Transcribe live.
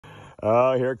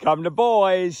Oh, here come the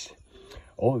boys.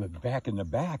 Oh, in the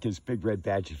back is Big Red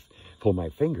Badge. Pull my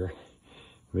finger.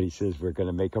 But he says we're going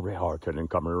to make a hurricane and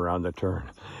coming around the turn.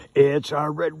 It's our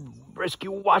Red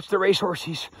Rescue. Watch the racehorse.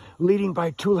 He's leading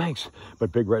by 2 lengths.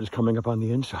 But Big Red is coming up on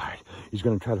the inside. He's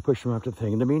going to try to push him up to the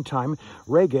thing. In the meantime,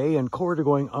 Reggae and Cord are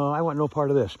going, I want no part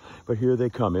of this. But here they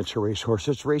come. It's a racehorse.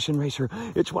 It's Racing Racer.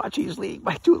 It's Watch. He's leading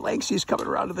by 2 lengths. He's coming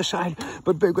around to the side.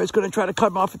 But Big Red's going to try to cut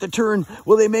him off at the turn.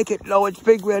 Will they make it? No, it's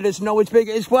Big Red. It's Big.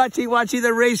 It's Watchy,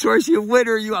 the racehorse. You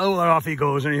winner. Oh, off he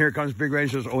goes. And here comes Big Red.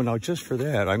 He says, oh, now just for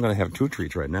that, I'm going to have 2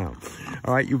 treats right now.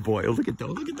 All right, you boy. Look at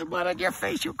the mud on your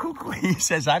face, you cuckoo. He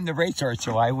says, I'm the racehorse,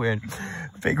 so I win.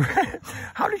 Big Red,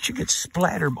 how did you get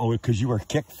splattered? Oh, because you were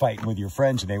kick fighting with your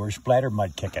friends and they were splatter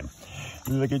mud kicking.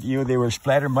 Look at you, they were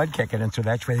splatter mud kicking, and so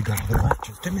that's why they got all the mud.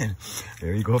 Just a minute.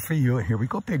 There you go for you. Here we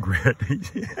go, Big Red.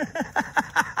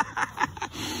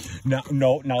 Now,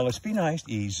 let's be nice.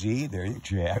 Easy. There you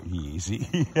go.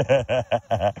 Easy.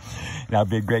 Now,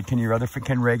 Big Red, can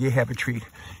Reggae have a treat?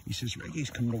 He says, Reggae's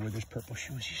coming over with his purple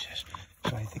shoes, he says.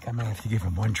 So I think I might have to give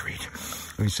him 1 treat.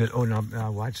 And he said, oh,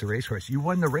 now watch the racehorse. You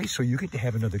won the race, so you get to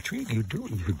have another treat. You do.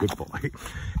 You're a good boy.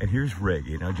 And here's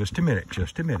Reggae. Now, just a minute.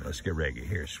 Let's get Reggae.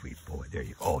 Here, sweet boy. There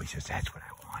you go. Oh, he says, that's what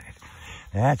I wanted.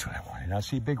 That's what I wanted. Now,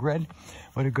 see, Big Red,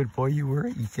 what a good boy you were.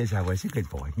 He says, I was a good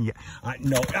boy. Yeah.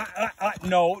 No.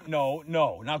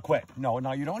 Now, quit.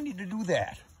 No, you don't need to do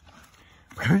that.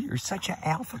 You're such an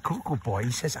alpha cuckoo boy.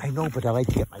 He says, I know, but I like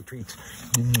to get my treats.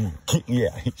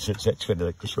 Yeah, he says, that's what I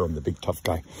like to show him, the big tough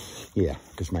guy. Yeah,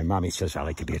 because my mommy says I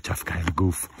like to be a tough guy and a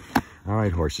goof. All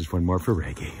right, horses, 1 more for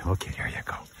Reggae. Okay, there you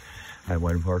go. And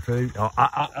 1 more for...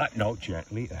 no,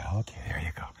 gently. Okay, there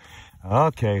you go.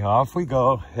 Okay, off we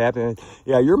go. Happy.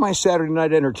 Yeah, you're my Saturday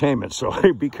night entertainment,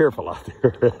 so be careful out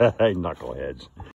there. Knuckleheads.